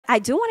I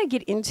do want to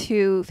get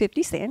into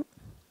 50 Cent.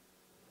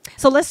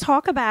 So let's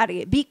talk about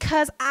it,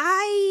 because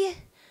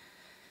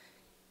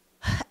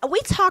we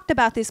talked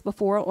about this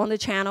before on the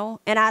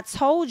channel, and I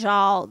told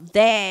y'all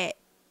that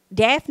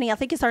Daphne, I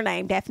think it's her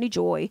name, Daphne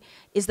Joy,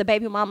 is the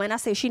baby mama. And I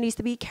said she needs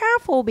to be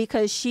careful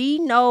because she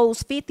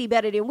knows 50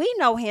 better than we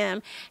know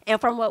him.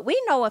 And from what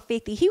we know of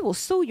 50, he will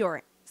sue your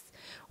ass,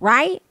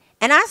 right?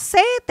 And I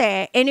said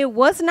that, and it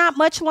was not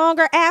much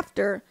longer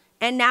after.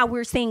 And now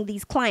we're seeing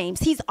these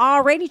claims. He's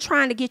already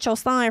trying to get your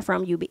son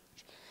from you, bitch.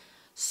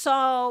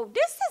 So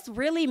this is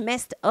really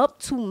messed up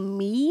to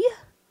me.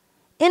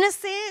 In a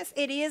sense,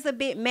 it is a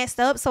bit messed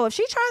up. So if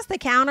she tries to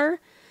counter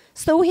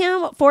sue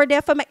him for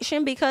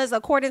defamation, because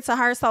according to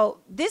her, so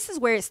this is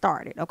where it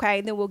started,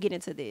 okay? Then we'll get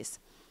into this.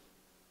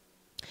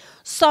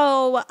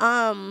 So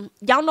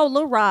y'all know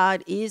Lil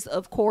Rod is,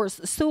 of course,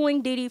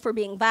 suing Diddy for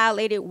being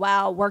violated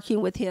while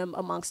working with him,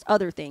 amongst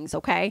other things,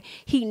 okay?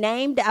 He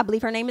named, I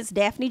believe her name is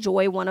Daphne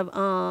Joy, one of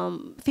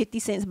 50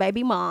 Cent's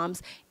baby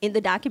moms, in the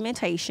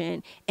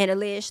documentation, and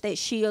alleged that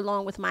she,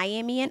 along with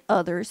Miami and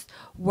others,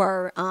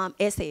 were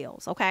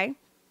SLs, okay?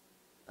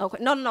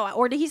 Okay, no,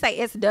 or did he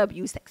say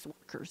SW, sex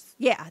workers?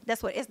 Yeah,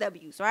 that's what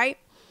SWs, right?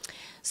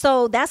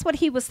 So that's what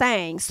he was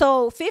saying.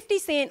 So 50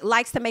 Cent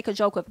likes to make a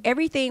joke of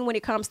everything when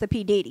it comes to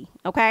P. Diddy,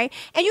 okay?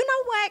 And you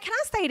know what? Can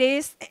I say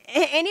this?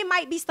 And it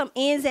might be some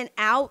ins and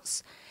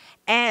outs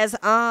as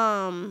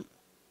I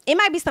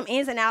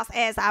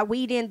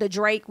weed in the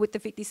Drake with the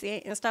 50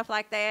 Cent and stuff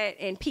like that,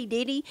 and P.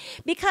 Diddy,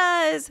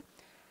 because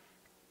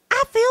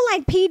I feel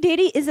like P.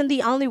 Diddy isn't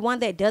the only one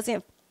that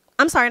doesn't,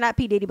 I'm sorry, not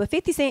P. Diddy, but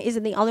 50 Cent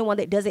isn't the only one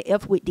that doesn't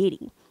F with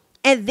Diddy.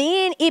 And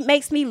then it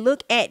makes me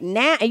look at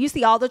now, and you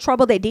see all the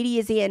trouble that Diddy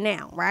is in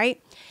now,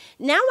 right?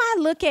 Now I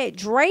look at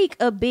Drake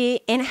a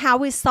bit and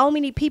how it's so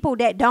many people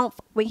that don't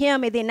fuck with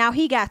him. And then now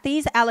he got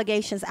these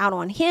allegations out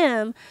on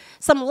him,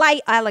 some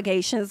light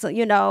allegations,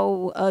 you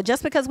know,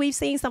 just because we've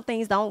seen some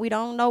things, we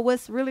don't know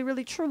what's really,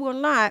 really true or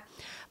not.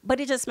 But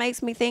it just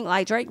makes me think,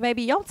 like, Drake,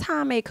 baby, your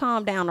time may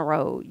come down the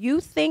road. You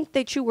think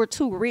that you were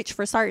too rich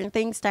for certain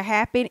things to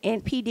happen,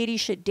 and P. Diddy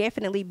should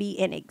definitely be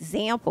an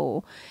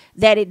example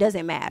that it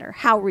doesn't matter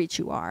how rich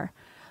you are,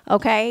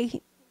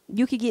 okay?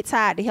 You could get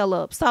tied the hell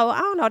up. So, I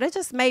don't know, that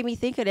just made me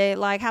think of that,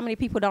 like, how many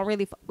people don't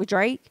really fuck with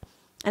Drake?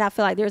 And I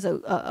feel like there's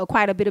a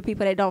quite a bit of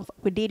people that don't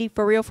fuck with Diddy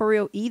for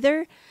real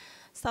either.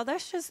 So,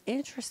 that's just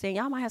interesting.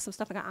 Y'all might have some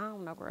stuff. I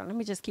don't know, girl. Let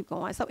me just keep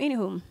going. So,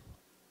 anywho,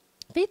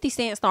 50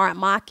 Cent started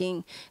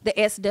mocking the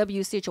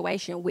SW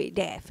situation with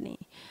Daphne,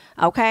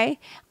 okay?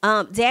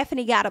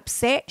 Daphne got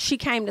upset. She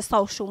came to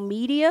social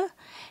media,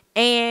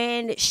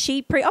 and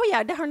she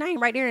her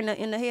name right there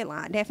in the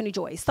headline, Daphne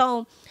Joy.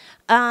 So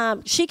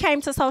she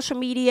came to social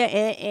media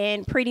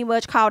and pretty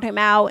much called him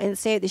out and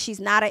said that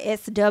she's not a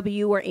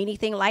SW or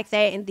anything like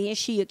that, and then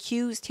she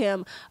accused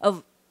him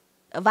of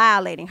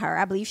violating her.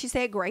 I believe she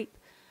said grape.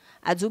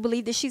 I do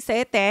believe that she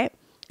said that.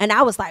 And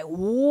I was like,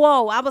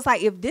 whoa. I was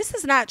like, if this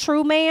is not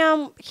true,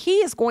 ma'am, he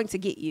is going to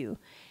get you.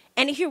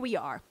 And here we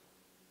are.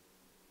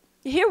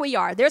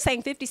 They're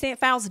saying 50 Cent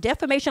files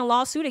defamation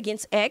lawsuit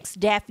against ex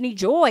Daphne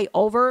Joy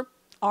over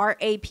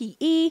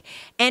RAPE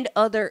and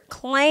other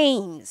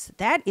claims.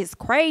 That is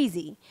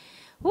crazy.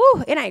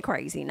 Woo, it ain't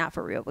crazy, not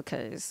for real,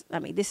 because, I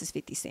mean, this is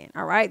 50 Cent,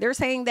 all right? They're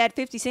saying that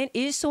 50 Cent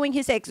is suing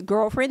his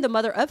ex-girlfriend, the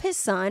mother of his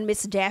son,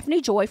 Miss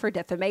Daphne Joy, for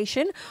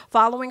defamation,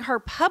 following her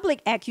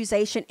public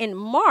accusation in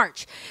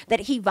March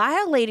that he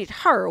violated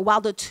her while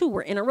the two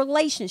were in a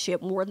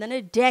relationship more than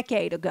a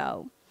decade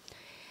ago.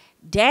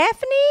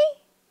 Daphne?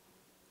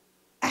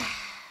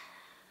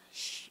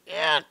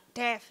 Shit,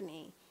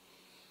 Daphne.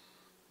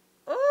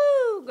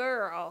 Ooh,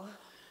 girl.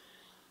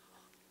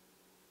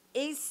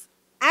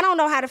 I don't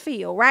know how to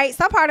feel, right?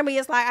 Some part of me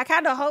is like, I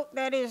kind of hope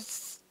that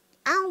is,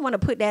 I don't want to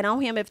put that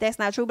on him if that's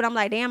not true, but I'm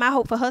like, damn, I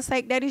hope for her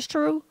sake that is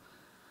true,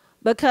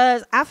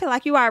 because I feel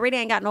like you already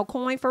ain't got no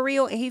coin for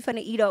real, and he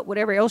finna eat up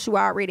whatever else you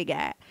already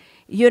got,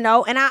 you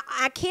know? And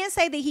I can't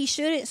say that he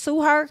shouldn't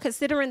sue her,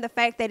 considering the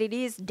fact that it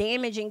is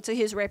damaging to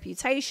his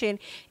reputation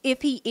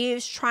if he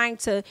is trying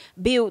to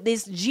build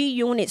this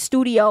G-Unit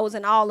studios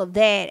and all of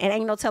that, and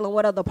ain't no telling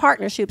what other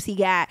partnerships he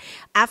got.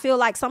 I feel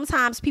like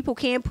sometimes people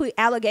can put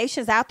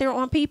allegations out there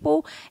on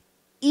people,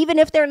 even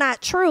if they're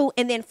not true,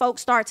 and then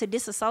folks start to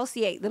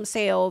disassociate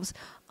themselves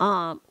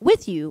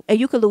with you, and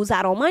you could lose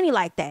out on money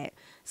like that.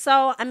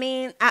 So, I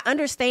mean, I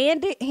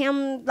understand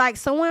him, like,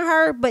 suing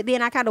her, but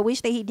then I kind of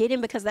wish that he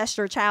didn't, because that's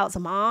your child's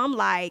mom.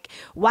 Like,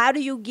 why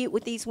do you get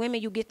with these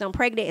women, you get them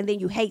pregnant, and then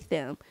you hate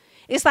them?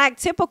 It's like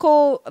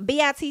typical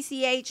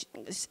BITCH,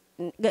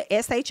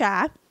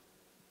 SHI.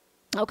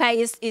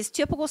 Okay, it's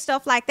typical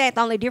stuff like that.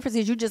 The only difference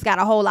is you just got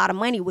a whole lot of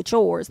money with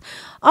yours.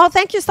 Oh,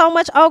 thank you so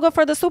much, Olga,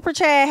 for the super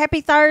chat.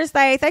 Happy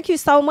Thursday. Thank you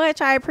so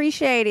much. I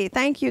appreciate it.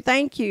 Thank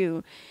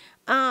you.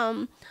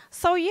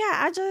 So yeah,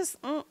 I just,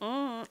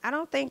 I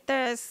don't think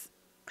that's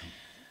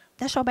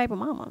your baby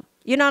mama.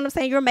 You know what I'm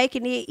saying? You're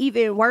making it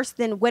even worse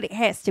than what it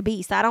has to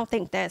be. So I don't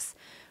think that's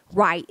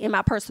right, in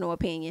my personal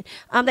opinion.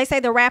 They say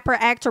the rapper,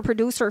 actor,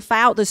 producer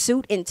filed the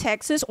suit in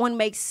Texas on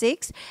May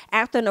 6th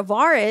after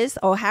Navarez,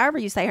 or however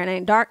you say her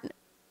name,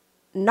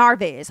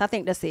 Narvez, I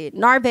think that's it.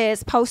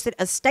 Narvez posted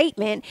a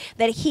statement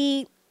that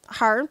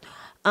her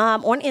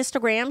on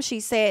Instagram. She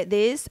said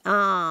this.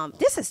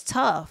 This is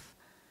tough.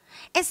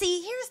 And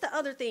see, here's the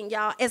other thing,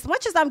 y'all. As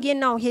much as I'm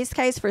getting on his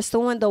case for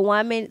suing the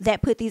woman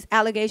that put these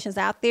allegations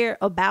out there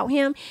about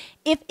him,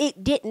 if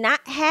it did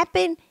not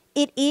happen,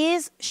 it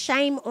is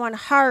shame on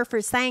her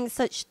for saying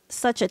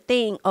such a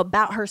thing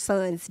about her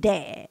son's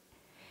dad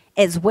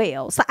as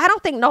well. So I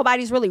don't think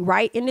nobody's really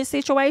right in this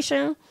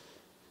situation.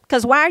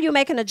 Because why are you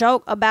making a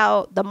joke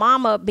about the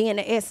mama being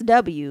an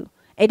SW?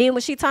 And then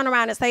when she turned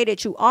around and say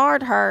that you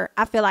R'd her,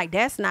 I feel like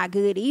that's not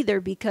good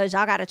either, because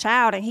y'all got a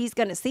child and he's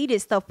going to see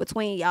this stuff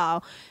between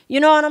y'all. You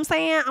know what I'm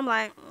saying? I'm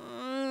like,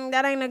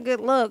 that ain't a good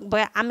look.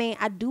 But I mean,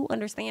 I do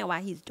understand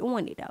why he's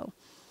doing it though.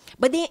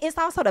 But then it's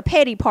also the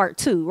petty part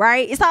too,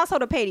 right? It's also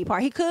the petty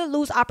part. He could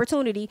lose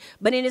opportunity,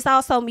 but then it's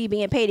also me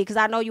being petty because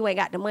I know you ain't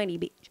got the money,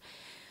 bitch.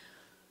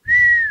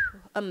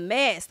 A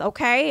mess,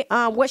 okay?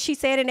 What she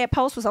said in that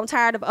post was, I'm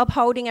tired of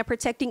upholding and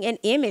protecting an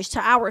image to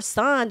our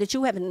son that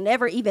you have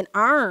never even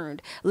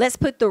earned. Let's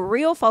put the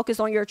real focus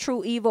on your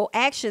true evil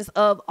actions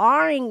of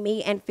R-ing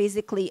me and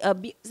physically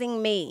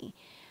abusing me.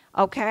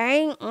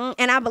 Okay?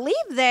 And I believe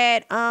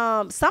that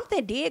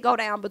something did go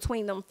down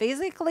between them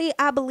physically,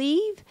 I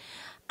believe.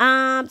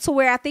 To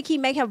where I think he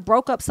may have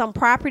broke up some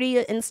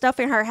property and stuff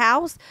in her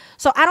house.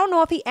 So I don't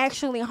know if he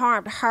actually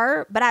harmed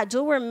her, but I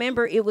do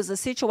remember it was a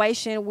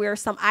situation where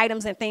some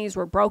items and things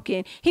were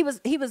broken. He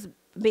was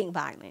being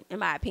violent, in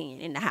my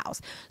opinion, in the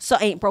house. So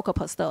ain't broke up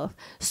her stuff.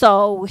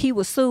 So he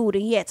was sued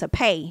and he had to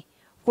pay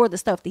for the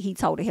stuff that he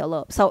tore the hell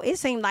up. So it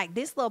seemed like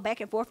this little back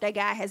and forth that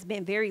guy has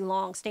been very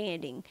long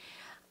standing.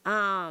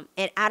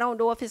 And I don't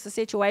know if it's a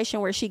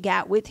situation where she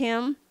got with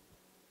him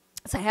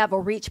to have a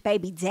rich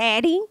baby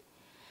daddy,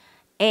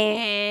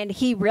 and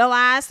he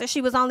realized that she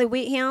was only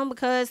with him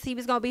because he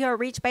was going to be her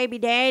rich baby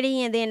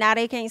daddy. And then now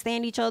they can't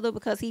stand each other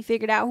because he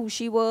figured out who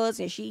she was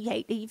and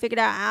he figured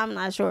out, I'm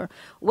not sure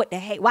why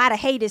the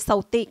hate is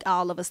so thick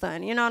all of a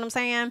sudden. You know what I'm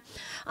saying?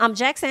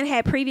 Jackson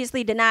had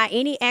previously denied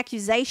any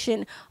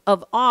accusation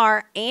of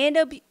R and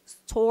abuse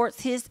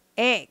towards his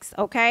ex.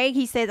 Okay.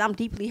 He says, I'm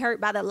deeply hurt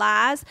by the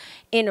lies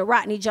in the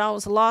Rodney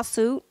Jones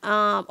lawsuit.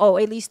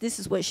 At least this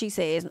is what she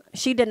says.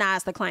 She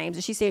denies the claims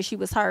and she says she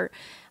was hurt.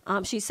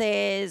 She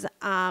says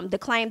the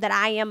claim that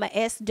I am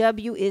a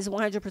SW is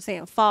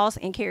 100% false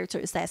and character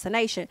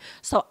assassination.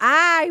 So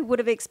I would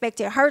have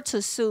expected her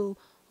to sue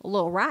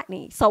Lil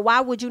Rodney. So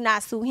why would you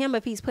not sue him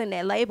if he's putting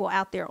that label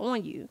out there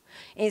on you?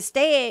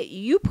 Instead,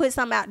 you put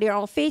something out there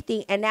on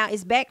 50 and now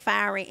it's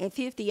backfiring and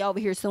 50 over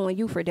here suing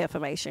you for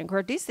defamation.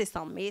 Girl, this is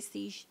some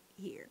messy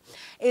here.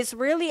 It's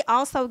really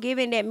also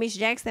given that Miss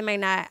Jackson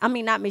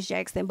not Miss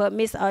Jackson, but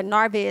Miss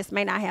Narvez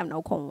may not have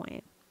no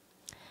coin.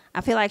 I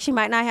feel like she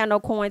might not have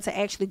no coin to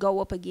actually go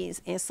up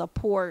against and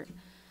support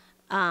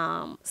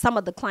some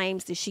of the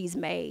claims that she's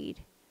made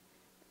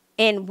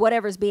and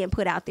whatever's being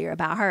put out there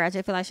about her. I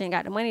just feel like she ain't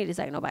got the money to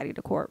take nobody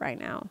to court right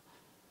now.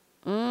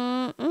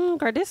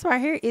 Girl, this right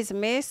here is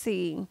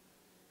messy.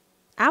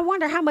 I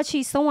wonder how much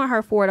he's suing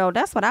her for, though.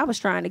 That's what I was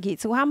trying to get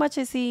to. How much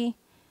is he?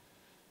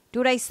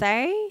 Do they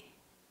say?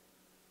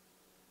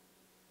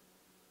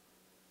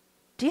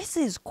 This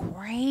is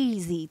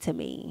crazy to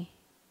me.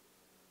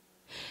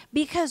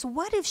 Because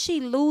what if she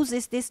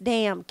loses this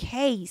damn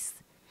case?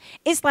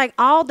 It's like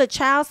all the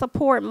child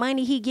support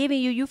money he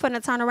giving you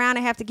finna turn around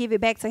and have to give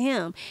it back to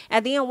him.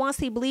 And then once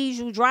he bleeds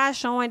you dry,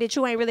 showing that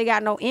you ain't really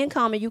got no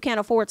income and you can't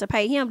afford to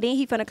pay him, then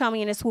he finna come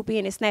in and swoop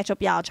in and snatch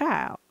up y'all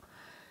child.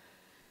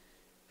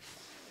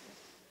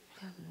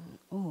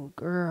 Oh,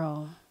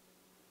 girl.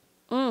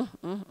 I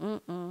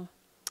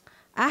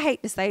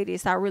hate to say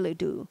this. I really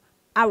do.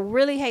 I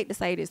really hate to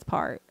say this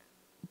part.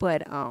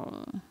 But,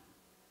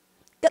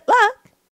 good luck.